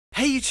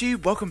Hey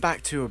YouTube, welcome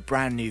back to a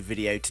brand new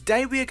video.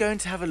 Today we are going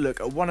to have a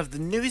look at one of the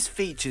newest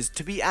features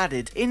to be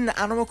added in the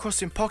Animal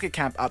Crossing Pocket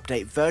Camp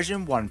update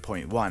version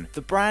 1.1,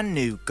 the brand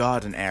new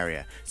garden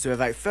area. So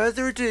without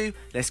further ado,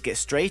 let's get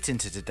straight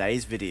into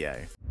today's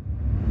video.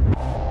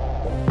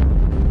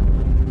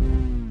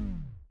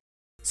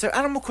 So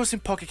Animal Crossing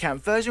Pocket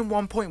Camp version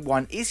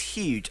 1.1 is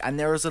huge and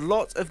there is a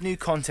lot of new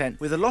content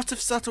with a lot of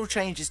subtle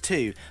changes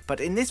too,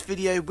 but in this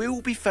video we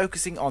will be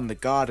focusing on the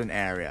garden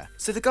area.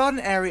 So the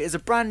garden area is a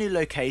brand new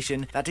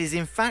location that is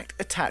in fact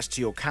attached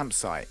to your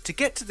campsite. To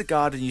get to the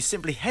garden you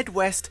simply head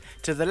west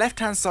to the left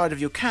hand side of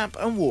your camp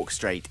and walk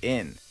straight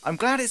in. I'm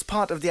glad it's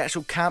part of the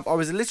actual camp. I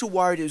was a little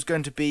worried it was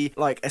going to be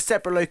like a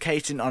separate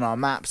location on our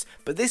maps,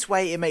 but this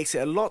way it makes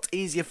it a lot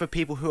easier for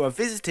people who are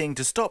visiting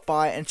to stop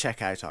by and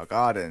check out our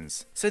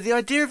gardens. So the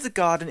idea of the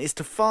garden is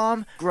to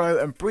farm, grow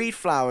and breed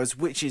flowers,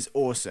 which is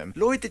awesome.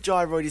 Lloid the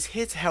Gyroid is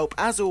here to help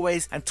as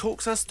always and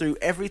talks us through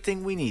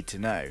everything we need to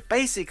know.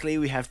 Basically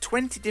we have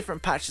 20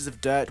 different patches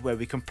of dirt where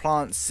we can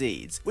plant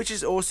seeds, which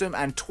is awesome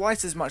and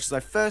twice as much as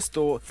I first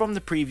thought from the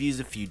previews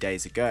a few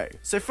days ago.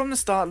 So from the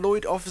start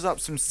Lloid offers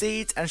up some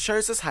seeds and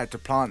shows us how to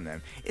plant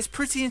them. It's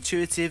pretty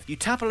intuitive. You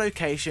tap a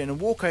location and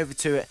walk over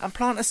to it and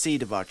plant a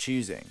seed of our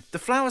choosing. The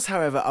flowers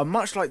however are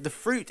much like the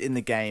fruit in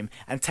the game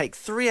and take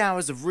 3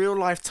 hours of real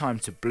life time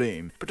to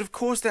bloom, but of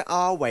course there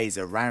are ways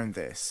around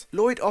this.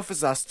 Lloid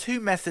offers us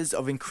two methods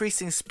of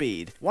increasing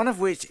speed, one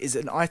of which is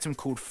an item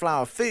called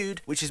flower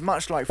food, which is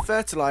much like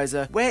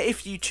fertilizer, where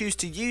if you choose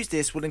to use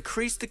this will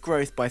increase the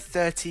growth by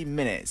 30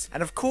 minutes,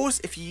 and of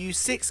course if you use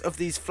 6 of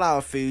these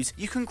flower foods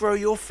you can grow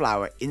your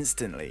flower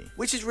instantly,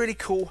 which is really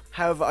cool.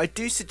 However, I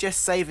do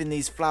suggest saving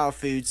these flower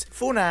foods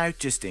for now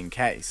just in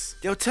case.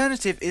 The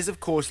alternative is of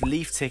course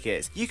leaf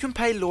tickets. You can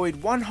pay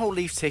Lloid one whole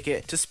leaf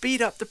ticket to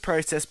speed up the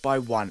process by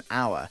 1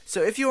 hour.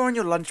 So if you're on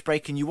your lunch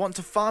break and you want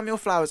to farm your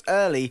flowers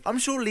early, I'm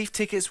sure leaf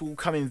tickets will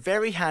come in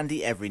very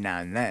handy every now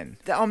and then.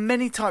 There are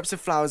many types of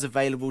flowers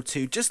available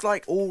too, just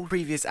like all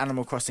previous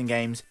Animal Crossing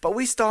games, but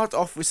we start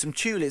off with some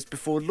tulips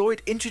before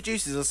Lloid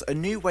introduces us a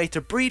new way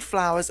to breed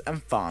flowers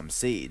and farm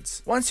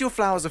seeds. Once your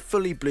flowers are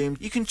fully bloomed,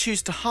 you can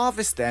choose to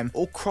harvest them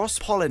or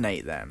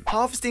cross-pollinate them.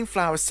 Harvesting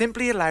flowers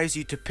simply allows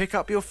you to pick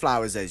up your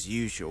flowers as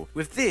usual.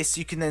 With this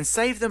you can then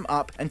save them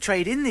up and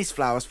trade in these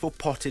flowers for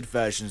potted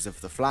versions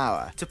of the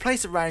flower to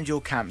place around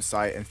your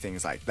campsite and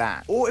things like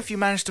that. Or if you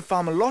manage to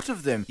farm a lot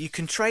of them, you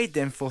can trade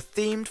them for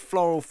themed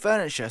floral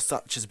furniture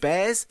such as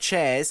bears,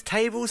 chairs,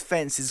 tables,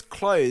 fences,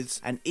 clothes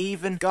and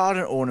even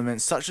garden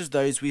ornaments such as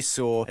those we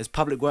saw as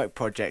public work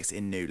projects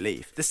in New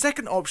Leaf. The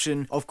second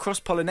option of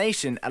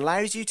cross-pollination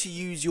allows you to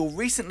use your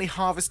recently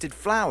harvested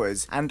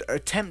flowers and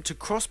attempt to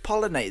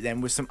cross-pollinate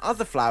them with some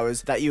other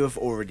flowers that you have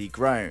already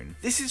grown.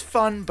 This is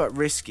fun but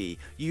risky.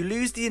 You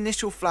lose the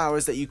initial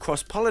flowers that you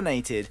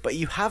cross-pollinated, but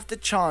you have the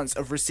chance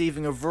of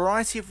receiving a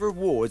variety of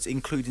rewards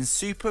including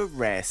super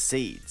rare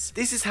seeds.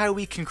 This is how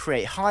we can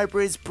create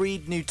hybrids,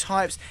 breed new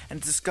types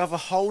and discover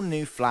whole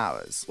new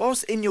flowers.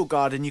 Whilst in your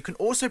garden you can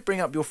also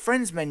bring up your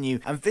friends menu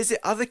and visit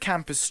other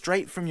campers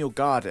straight from your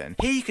garden.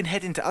 Here you can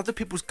head into other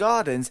people's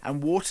gardens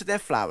and water their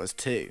flowers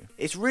too.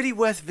 It's really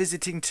worth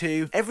visiting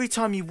too. Every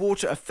time you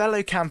water a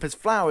fellow camper's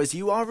flowers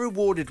you are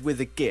rewarded with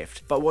a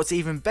gift, but what's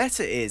even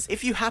better is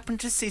if you happen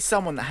to see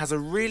someone that has a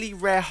really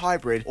rare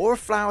hybrid or a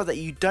flower that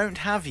you don't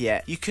have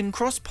yet, you can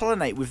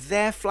cross-pollinate with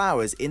their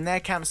flowers in their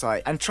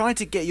campsite and try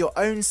to get your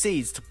own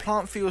seeds to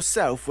plant for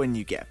yourself when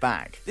you get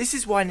back. This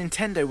is why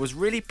Nintendo was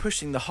really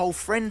pushing the whole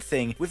friend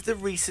thing with the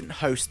recent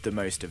Host the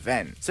Most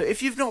event. So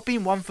if you've not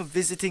been one for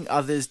visiting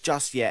others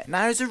just yet,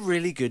 now is a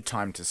really good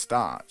time to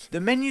start.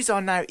 The menus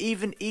are now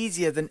even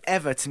easier than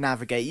ever to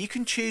navigate. You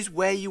can choose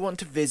where you want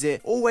to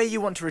visit or where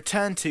you want to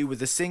return to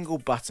with a single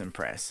button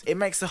press. It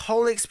makes the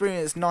whole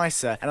experience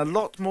nicer and a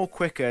lot more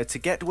quicker to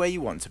get where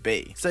you want to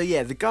be. So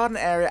yeah, the garden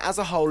area as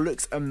a whole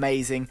looks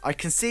amazing. I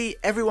can see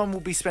everyone will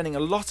be spending a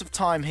lot of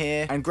time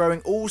here and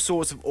growing all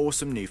sorts of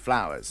awesome new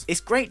flowers. It's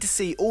great to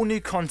see all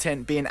new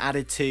content being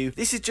added to.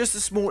 This is just a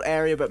small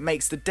area but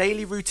makes the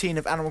daily routine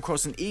of Animal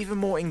Crossing even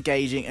more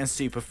engaging and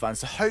super fun,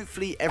 so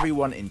hopefully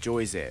everyone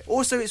enjoys it.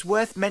 Also it's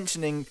worth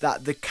mentioning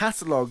that the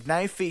catalogue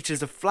now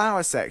features a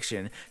flower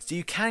section, so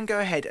you can go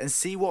ahead and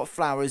see what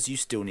flowers you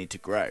still need to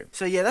grow.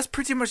 So yeah, that's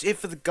pretty much it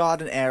for the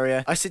garden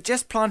area. I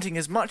suggest planting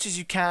as much as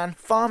you can,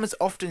 farm as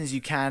often as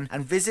you can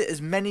and visit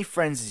as many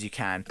friends as you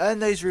can. Earn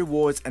those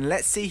rewards and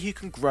let's see who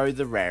can grow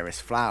the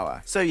rarest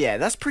flower. So yeah,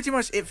 that's pretty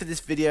much it for this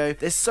video.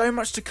 There's so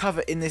much to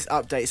cover in this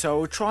update, so I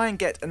will try and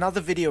get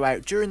another video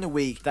out during the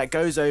week that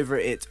goes over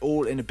it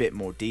all in a bit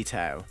more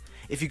detail.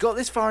 If you got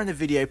this far in the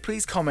video,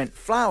 please comment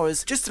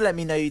flowers just to let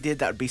me know you did.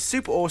 That would be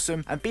super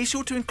awesome, and be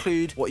sure to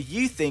include what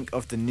you think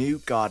of the new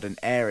garden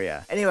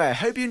area. Anyway, I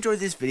hope you enjoyed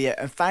this video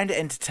and found it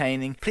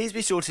entertaining. Please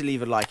be sure to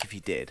leave a like if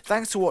you did.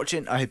 Thanks for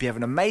watching, I hope you have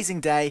an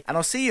amazing day and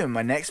I'll see you in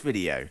my next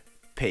video.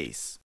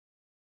 Peace.